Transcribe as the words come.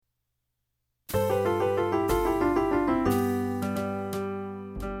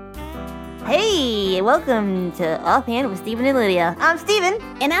Hey, welcome to Offhand with Stephen and Lydia. I'm Stephen.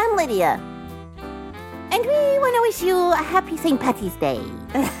 And I'm Lydia. And we want to wish you a happy St. Patty's Day.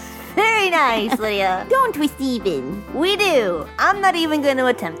 Very nice, Lydia. Don't we, Stephen? We do. I'm not even going to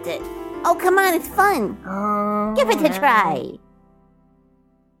attempt it. Oh, come on, it's fun. Oh, Give it a try.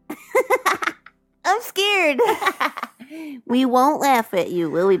 I'm scared. We won't laugh at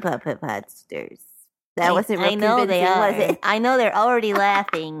you, will we, Puppet Podsters? That wasn't real I know convincing, they are. was it? I know they're already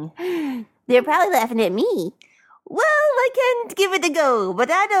laughing. They're probably laughing at me. Well, I can give it a go, but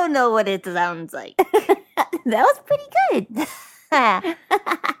I don't know what it sounds like. That was pretty good.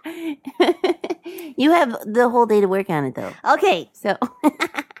 You have the whole day to work on it, though. Okay, So,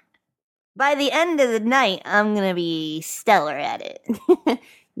 by the end of the night, I'm going to be stellar at it.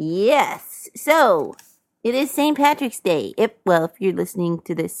 yes. So, it is St. Patrick's Day. If you're listening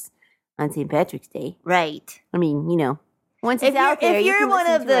to this on St. Patrick's Day. Right. I mean, once it's out there, if you you're can one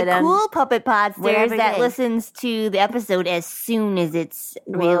listen of to it the on cool puppet podsters whatever that day. listens to the episode as soon as it's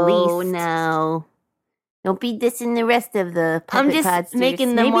Whoa, released. no. Don't be dissing the rest of the I'm puppet just podsters.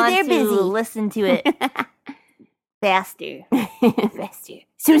 making them Maybe want they're to busy. listen to it faster. Faster.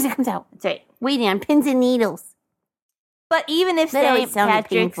 As soon as it comes out. That's right. Waiting on pins and needles. But even if That always St. sounded Patrick's...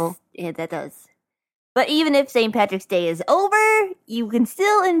 painful. Yeah, that does. But even if St. Patrick's Day is over, you can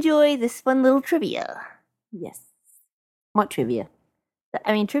still enjoy this fun little trivia. Yes. What trivia?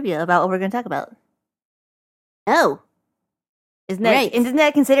 I mean, trivia about what we're going to talk about. Oh, Isn't that, Right. isn't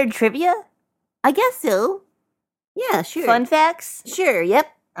that considered trivia? I guess so. Yeah, sure. Fun facts? Sure, yep.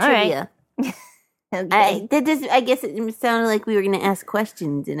 All right. Trivia. Okay. I guess it sounded like we were going to ask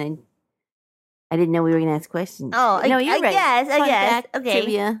questions, and I didn't know we were going to ask questions. Oh, no, I you're right. guess. Fun Okay. fact,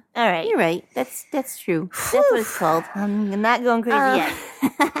 Trivia. All right. You're right. That's true. That's what it's called. I'm not going crazy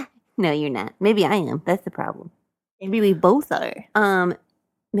yet. No, you're not. Maybe I am. That's the problem. Maybe we both are.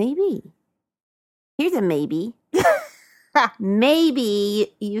 Maybe. Here's a maybe.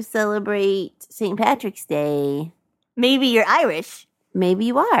 Maybe you celebrate St. Patrick's Day. Maybe you're Irish. Maybe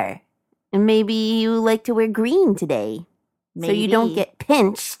you are. And maybe you like to wear green today. So you don't Maybe. get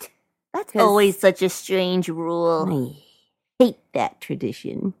pinched. That's 'Cause always such a strange rule. I hate that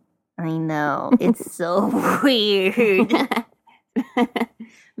tradition. I know. It's so weird.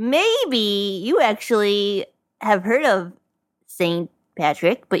 Maybe you actually have heard of St.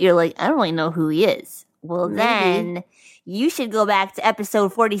 Patrick, but you're like, I don't really know who he is. Well, Maybe. then you should go back to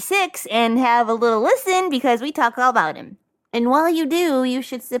episode 46 and have a little listen because we talk all about him. And while you do, you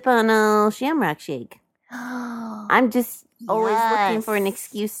should sip on a Shamrock Shake. I'm just always looking for an Yes.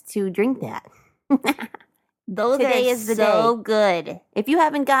 excuse to drink that. Those Today are is the so good. If you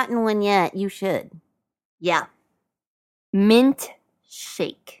haven't gotten one yet, you should. Yeah. Mint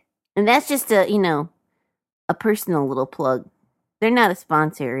shake. And that's just a personal little plug. They're not a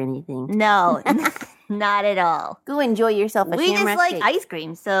sponsor or anything. No, not at all. Go enjoy yourself a We just Shamrock like Shake. ice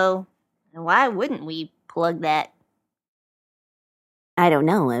cream, so why wouldn't we plug that? I don't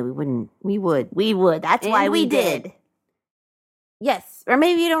know. We wouldn't. We would. We would. That's And why we we did. did. Yes. Or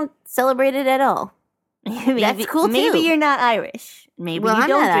maybe you don't celebrate it at all. Maybe, That's cool, Maybe too. you're not Irish. Maybe Well, you I'm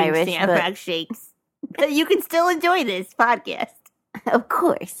don't not drink Irish, Shamrock shakes. But you can still enjoy this podcast. Of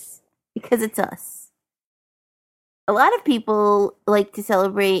course. Because it's us. A lot of people like to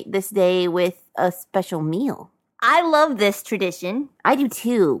celebrate this day with a special meal. I love this tradition. I do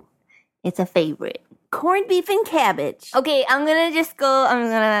too. It's a favorite. Corned beef and cabbage. Okay, I'm gonna just go.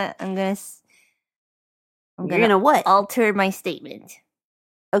 You're gonna what? alter my statement.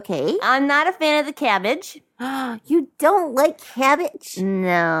 Okay. I'm not a fan of the cabbage. You don't like cabbage?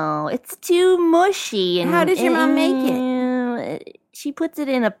 No, it's too mushy. And How does your mom make it? She puts it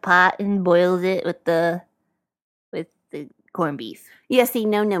in a pot and boils it with the corned beef. Yeah, see,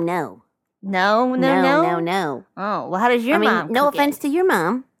 no. No. No. Oh, well, how does your mom? no cook offense it? to your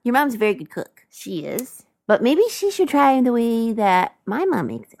mom. Your mom's a very good cook. She is. But maybe she should try the way that my mom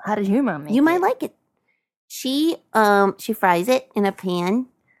makes it. How does your mom make it? You might like it. She fries it in a pan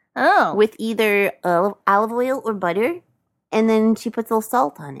Oh, with either olive oil or butter, and then she puts a little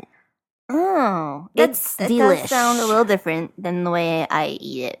salt on it. oh, It's that delish. does sound a little different than the way I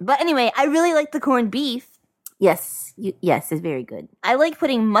eat it. But anyway, I really like the corned beef. Yes, yes, it's very good. I like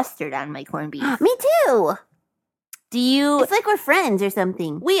putting mustard on my corned beef. Me too. Do you? It's like we're friends or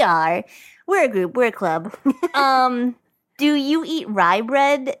something. We are. We're a group. We're a club. Do you eat rye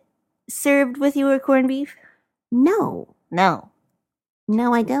bread served with your corned beef? No,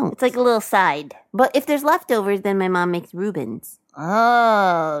 I don't. It's like a little side. But if there's leftovers, then my mom makes Reubens.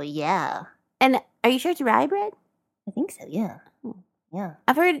 Oh, yeah. And are you sure it's rye bread? I think so, yeah. Yeah.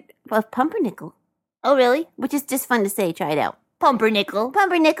 I've heard of pumpernickel, Oh, really? which is just fun to say. Try it out. Pumpernickel.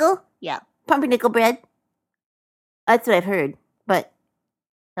 Pumpernickel. Yeah. Pumpernickel bread. That's what I've heard. But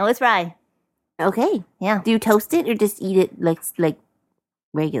No, it's rye. okay. Yeah. Do you toast it or just eat it like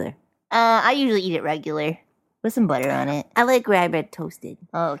regular? I usually eat it regular with some butter on it. I like rye bread toasted.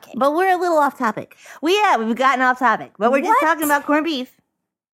 Okay. But we're a little off topic. We've gotten off topic, but we're just What? talking about corned beef.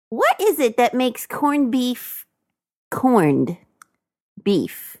 What is it that makes corned beef corned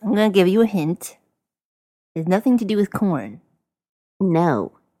beef? I'm going to give you a hint. It's nothing to do with corn.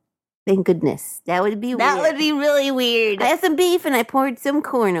 No. Thank goodness. That would be That weird. would be really weird. I had some beef and I poured some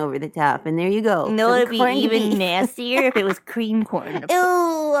corn over the top, and there you go. No, Some it'd be corned even beef. nastier if it was cream corn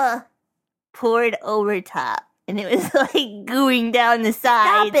Ew. poured over top. And it was like gooing down the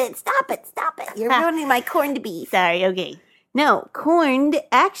sides. Stop it. You're ruining my corned beef. Sorry, okay. No, corned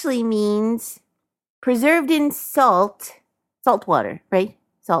actually means preserved in salt water, right?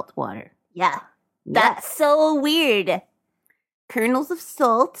 Salt water. Yeah. That's so weird. Kernels of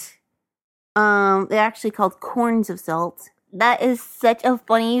salt. They're actually called corns of salt. That is such a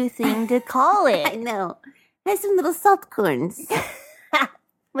funny thing to call I it. know. There's some little salt corns.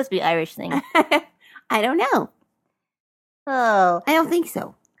 Must be Irish thing. I don't know. Oh. I don't think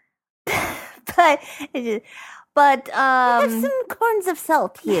so. But Have some corns of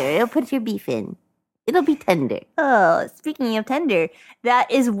salt here. It'll put your beef in. It'll be tender. oh, speaking of tender, that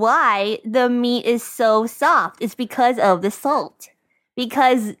is why the meat is so soft. It's because of the salt.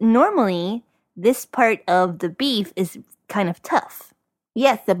 Because normally this part of the beef is kind of tough.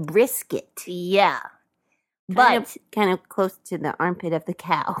 Yes, a brisket. Yeah. But Kind of close to the armpit of the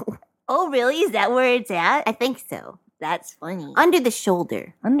cow. oh, really? Is that where it's at? I think so. That's funny. Under the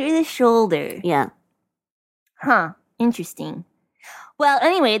shoulder. Under the shoulder. Yeah. Huh. Interesting. Well,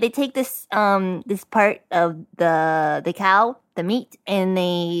 anyway, they take this this part of the cow, the meat, and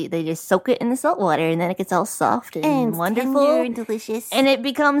they just soak it in the salt water, and then it gets all soft and wonderful, tender and delicious. and it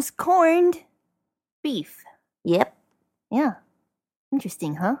becomes corned beef. Yep. Yeah.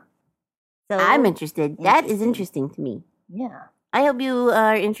 Interesting, huh? So I'm interested. That is Interesting. interesting to me. Yeah. I hope you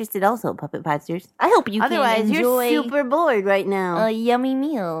are interested also, Puppet Podsters. I hope you Otherwise, can enjoy you're super bored right now. a yummy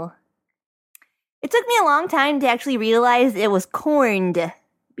meal. It took me a long time to actually realize it was corned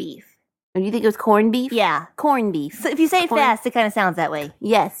beef. Do you think it was corned beef? Yeah. Corned beef. So if you say it Corn- fast, it kind of sounds that way.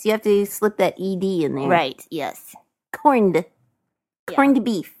 Yes, you have to slip that ED in there. Right. Yes. Corned. Corned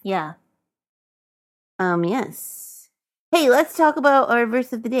beef. Yeah. Yes. Hey, let's talk about our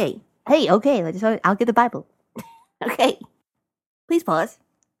verse of the day. Hey, okay. I'll get the Bible. Okay. Please pause.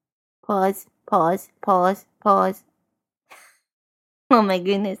 Pause. Oh my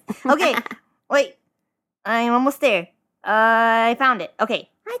goodness. Okay. Wait. I'm almost there. I found it. Okay.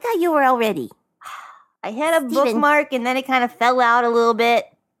 I thought you were already. I had a Steven. bookmark and then it kind of fell out a little bit.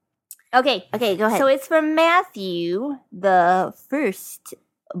 Okay. Okay, go ahead. So it's from Matthew, the first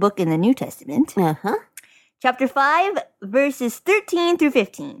book in the New Testament, Uh-huh. chapter 5, verses 13 through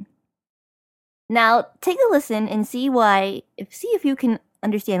 15. Now, take a listen and see if you can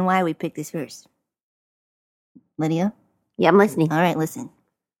understand why we picked this verse. Lydia? Yeah, I'm listening. All right, listen.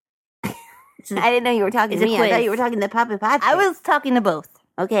 I didn't know you were talking It's to a me. I quiz. thought you were talking to Papa Podster. I was talking to both.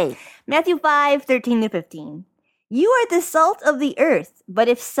 Okay. Matthew 5, 13 to 15. You are the salt of the earth, but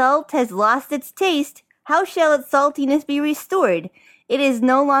if salt has lost its taste, how shall its saltiness be restored? It is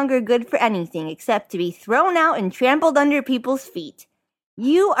no longer good for anything except to be thrown out and trampled under people's feet.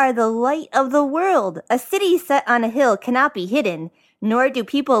 You are the light of the world. A city set on a hill cannot be hidden, nor do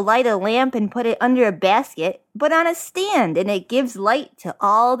people light a lamp and put it under a basket, but on a stand, and it gives light to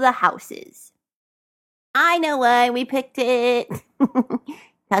all the houses. I know why we picked it.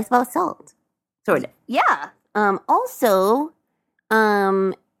 Talks about salt. Sort of. Yeah. Also,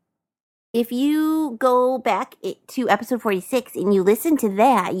 if you go back to episode 46 and you listen to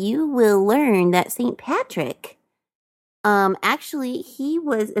that, you will learn that St. Patrick, actually, he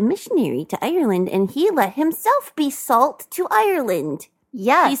was a missionary to Ireland and he let himself be salt to Ireland.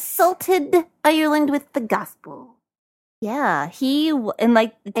 Yes. He salted Ireland with the gospel. Yeah, and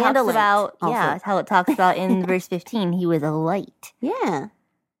like it And talks a light, about also. how it talks about in verse 15, he was a light. Yeah.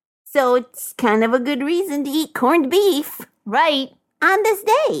 So it's kind of a good reason to eat corned beef Right. on this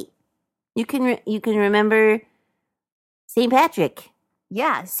day. You can remember St. Patrick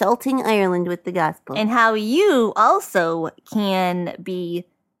Yeah. salting Ireland with the gospel. And how you also can be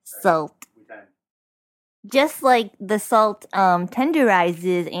salt. Just like the salt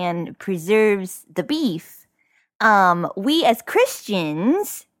tenderizes and preserves the beef, we as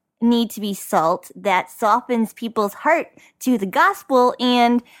Christians need to be salt that softens people's heart to the gospel,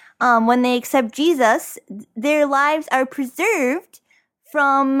 and when they accept Jesus, their lives are preserved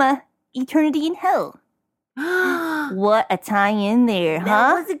from eternity in hell. What a tie-in there, huh?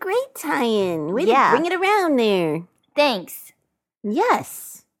 That was a great tie-in. Way to bring it around there. Thanks.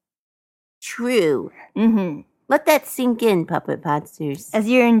 Yes. True. Mm-hmm. Let that sink in, Puppet Podsters. As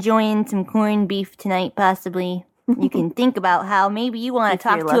you're enjoying some corned beef tonight, possibly, you can think about how maybe you want to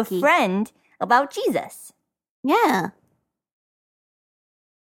talk to a friend about Jesus. Yeah.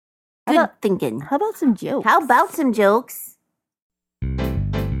 Good thinking. How about some jokes? How about some jokes?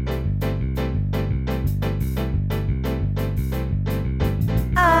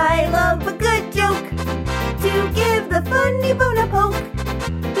 I love a good joke to give the funny bone a poke.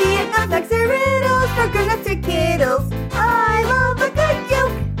 Be it knock-knocks or riddles for grown-ups or kiddles. I love a good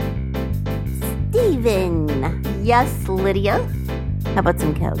joke. Steven. Yes, Lydia? How about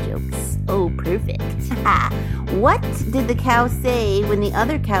some cow jokes? Oh, perfect. What did the cow say when the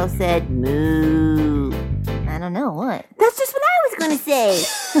other cow said moo? I don't know, what? That's just what I was going to say.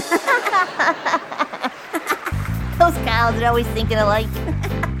 Those cows are always thinking alike.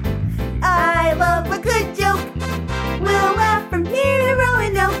 I love a good joke. We'll laugh from here to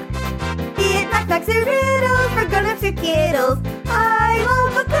Roanoke. Be it knock-knocks or riddles for grown-ups or kiddles. I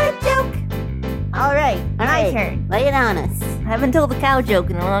love a good joke. All right, my turn. Lay it on us. I haven't told the cow joke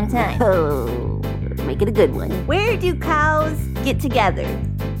in a long time. Oh, make it a good one. Where do cows get together?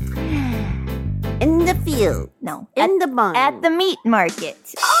 In the field. No. In the barn. At the meat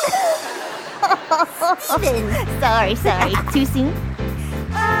market. Steven. Sorry. Too soon?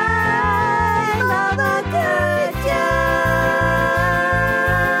 I love a good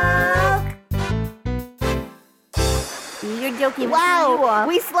joke. You're joking. Wow,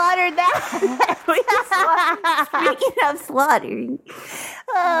 we slaughtered that. Speaking of slaughtering.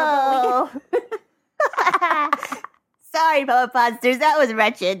 Oh. Sorry, Puppet Podsters, that was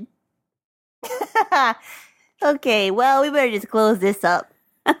wretched. Okay, well, we better just close this up.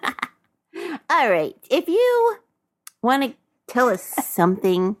 All right. If you want to tell us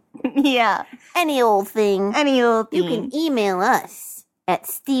something, Yeah, any old thing, any old thing. you can email us at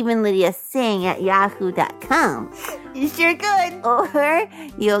StephenLydiaSing@yahoo.com. You sure could. Or,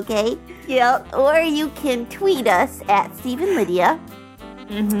 you okay? Yep. Or you can tweet us at StephenLydia.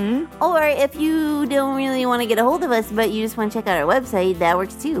 Mm-hmm. Or if you don't really want to get a hold of us, but you just want to check out our website, that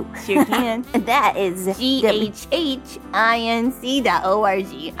works too. Sure can. And that is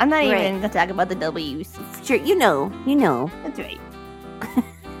GHHINC.org. I'm not even going to talk about the W's. Sure, you know. That's right.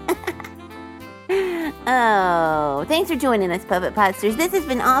 Oh, thanks for joining us, Puppet Podsters. This has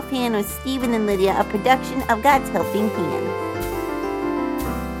been Offhand with Stephen and Lydia, a production of God's Helping Hand.